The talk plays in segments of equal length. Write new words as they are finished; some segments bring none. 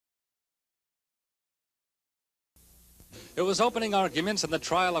It was opening arguments in the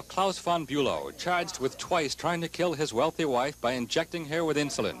trial of Klaus von Bülow, charged with twice trying to kill his wealthy wife by injecting her with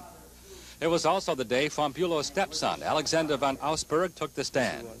insulin. It was also the day von Bülow's stepson, Alexander von Augsburg, took the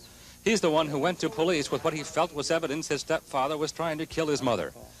stand. He's the one who went to police with what he felt was evidence his stepfather was trying to kill his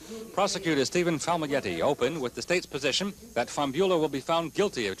mother. Prosecutor Stephen Falmaghetti opened with the state's position that von Bülow will be found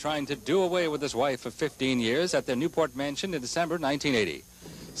guilty of trying to do away with his wife of 15 years at their Newport mansion in December 1980.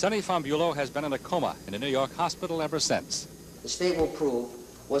 Sonny von Bülow has been in a coma in a New York hospital ever since. The state will prove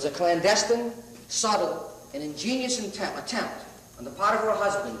was a clandestine, subtle, and ingenious attempt on the part of her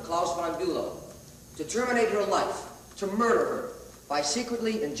husband, Klaus von Bülow, to terminate her life, to murder her, by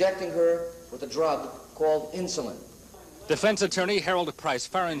secretly injecting her with a drug called insulin. Defense attorney Harold Price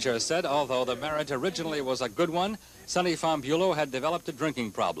Farringer said although the marriage originally was a good one, Sonny von Bülow had developed a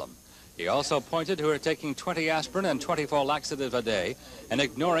drinking problem. He also pointed to her taking 20 aspirin and 24 laxatives a day and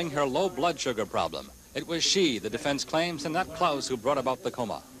ignoring her low blood sugar problem. It was she, the defense claims, and not Klaus who brought about the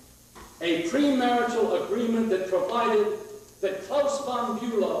coma. A premarital agreement that provided that Klaus von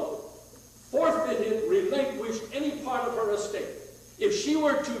Bülow forfeited, relinquished any part of her estate. If she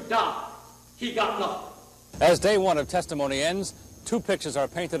were to die, he got nothing. As day one of testimony ends, two pictures are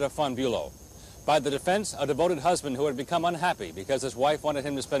painted of von Bülow. By the defense, a devoted husband who had become unhappy because his wife wanted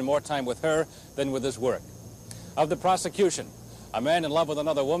him to spend more time with her than with his work. Of the prosecution, a man in love with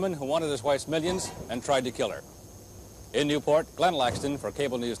another woman who wanted his wife's millions and tried to kill her. In Newport, Glenn Laxton for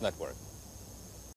Cable News Network.